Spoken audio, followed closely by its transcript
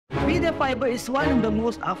BIDA Fiber is one of the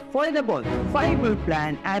most affordable fiber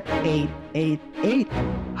plan at 888.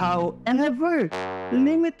 However,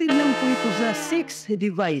 limited lang po ito sa 6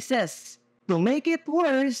 devices. To make it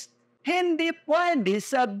worse, hindi pwede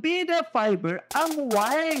sa BIDA Fiber ang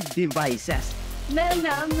wired devices na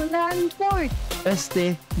lang LAN port.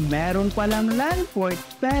 Meron palang LAN port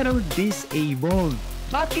pero disabled.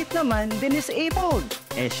 Bakit naman disabled?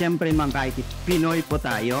 Siyempre man kahit Pinoy po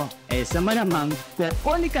tayo. Sa malamang,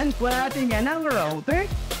 kukunikan po natin yan ang router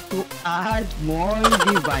to add more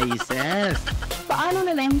devices. Paano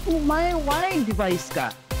na lang kung may wired device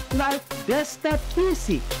ka? Like desktop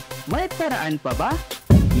PC. May paraan pa ba?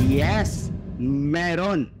 Yes,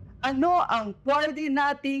 meron. Ano ang pwede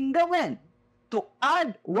nating gawin to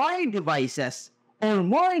add wired devices or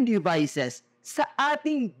more devices sa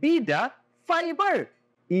ating BIDA Fiber?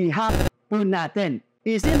 I-hack po natin.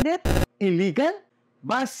 Isn't it illegal?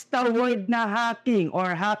 Basta word na hacking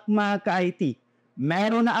or hack mga ka-IT,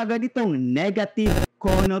 meron na agad itong negative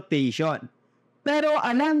connotation. Pero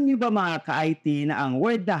alam niyo ba mga ka-IT na ang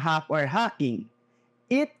word na hack or hacking,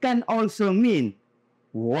 it can also mean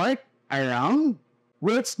work around,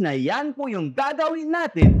 which na yan po yung gagawin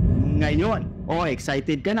natin ngayon.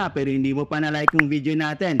 Excited ka na pero hindi mo pa na-like yung video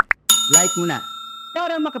natin. Like mo na.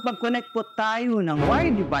 Para makapag-connect po tayo ng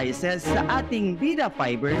wired devices sa ating BIDA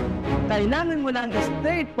Fiber, kailangan mo lang is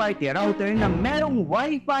third-party router na merong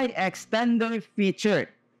Wi-Fi extender feature,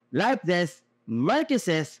 like this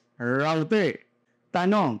Mercusys router.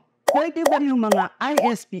 Tanong, pwede ba yung mga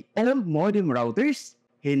ISP-L modem routers?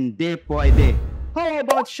 Hindi pwede. How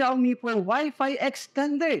about Xiaomi for Wi-Fi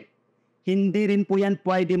extender? Hindi rin po yan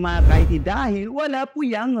pwede mga ka-IT dahil wala po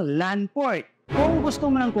yung LAN port. Kung gusto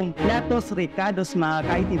mo ng kompletos recados mga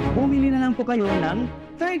ka-IT, bumili na lang po kayo ng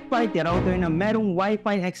third-party router na merong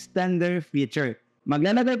Wi-Fi extender feature.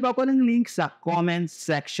 Maglalagay po ako ng link sa comment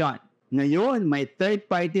section. Ngayon, may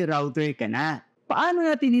third-party router ka na. Paano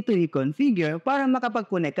natin ito i-configure para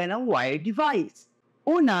makapag-connect ka ng wired device?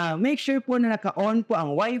 Una, make sure po na naka-on po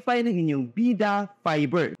ang Wi-Fi ng inyong BIDA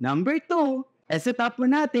Fiber. Number 2, set up po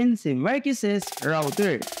natin si Mercusys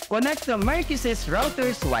router. Connect sa Mercusys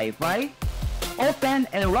router's Wi-Fi. Open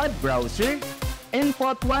a web browser.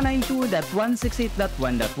 Input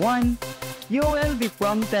 192.168.1.1. You will be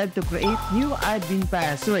prompted to create new admin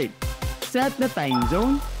password. Set the time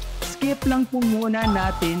zone. Skip lang po muna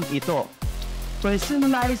natin ito.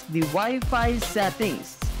 Personalize the Wi-Fi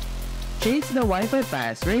settings. Change the Wi-Fi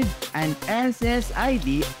password and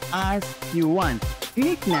SSID as you want.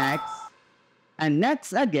 Click next and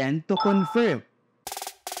next again to confirm.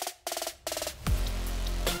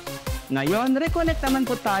 Ngayon, reconnect naman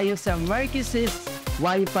po tayo sa Mercusys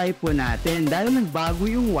Wi-Fi po natin dahil nagbago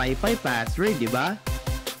yung Wi-Fi password, di ba?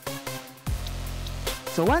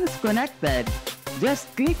 So once connected,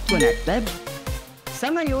 just click connected.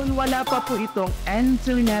 Sa ngayon, wala pa po itong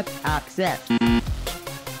internet access.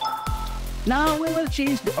 Now, we will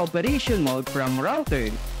change the operation mode from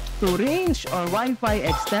router to range or Wi-Fi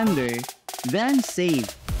extender, then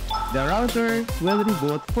save. The router will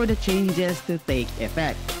reboot for the changes to take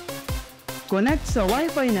effect. Connect sa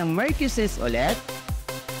Wi-Fi ng Mercusys ulit.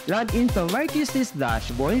 Log into Mercusys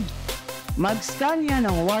dashboard. Mag-scan yan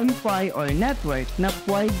ng Wi-Fi or network na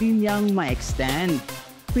pwede niyang ma-extend.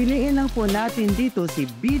 Piliin lang po natin dito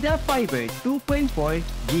si BIDA Fiber 2.4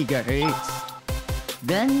 GHz.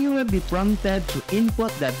 Then you will be prompted to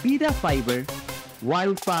input the BIDA Fiber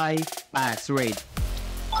Wi-Fi password.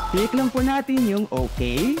 Click lang po natin yung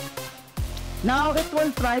OK. Now it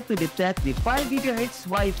will try to detect the 5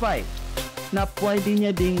 GHz Wi-Fi na pwede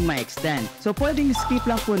niya ding ma-extend. So pwedeng skip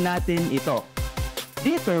lang po natin ito.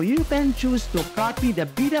 Dito, you can choose to copy the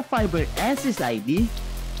BIDA Fiber SSID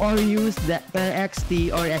or use the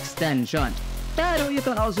RXT or extension. Pero you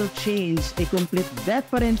can also change a complete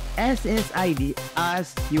different SSID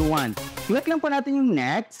as you want. Click lang po natin yung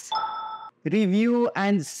next, review,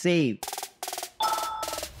 and save.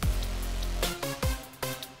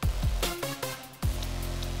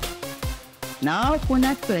 Now,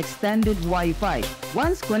 connect to extended Wi-Fi.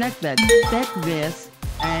 Once connected, check this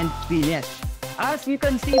and finish. As you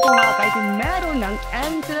can see po mga ka-IT, meron ng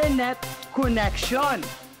internet connection.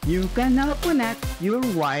 You can now connect your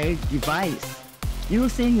wired device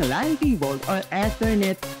using LAN cable or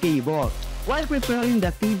Ethernet cable. While preparing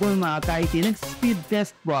the cable mga ka-IT, nag-speed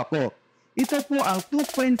test po ako. Ito po ang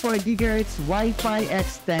 2.4 GHz Wi-Fi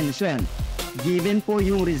extension. Given po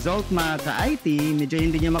yung result mga ka-IT, medyo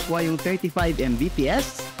hindi niya makuha yung 35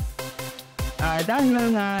 Mbps.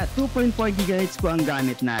 Dahil nga 2.4 GHz po ang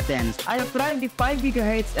gamit natin. I tried the 5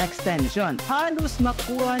 GHz extension. Halos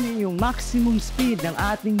makuha niyo yung maximum speed ng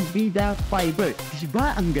ating BIDA fiber.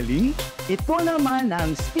 Diba ang galing? Ito naman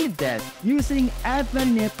ang speed test using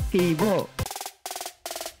Ethernet cable.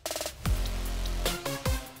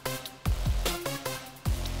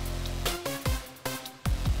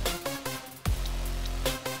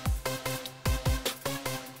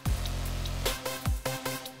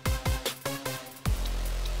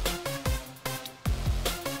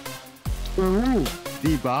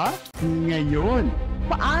 Diba? Ngayon,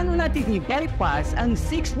 paano natin i-bypass ang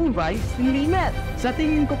 6 device limit? Sa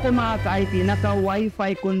tingin ko po mga ka-IT,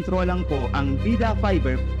 naka-Wi-Fi control lang po ang BIDA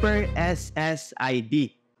fiber per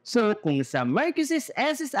SSID. So kung sa Mercusys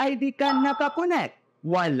SSID ka nakakonect,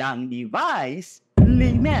 walang device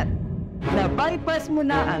limit. Na-bypass mo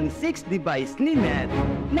na ang 6 device limit,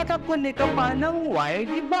 nakakonect ka pa ng wired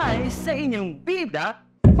device sa inyong BIDA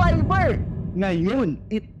fiber. Ngayon,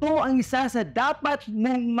 ito ang isa sa dapat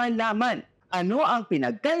mong malaman. Ano ang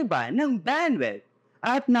pinagkaiba ng bandwidth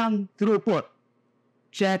at ng throughput?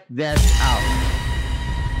 Check this out.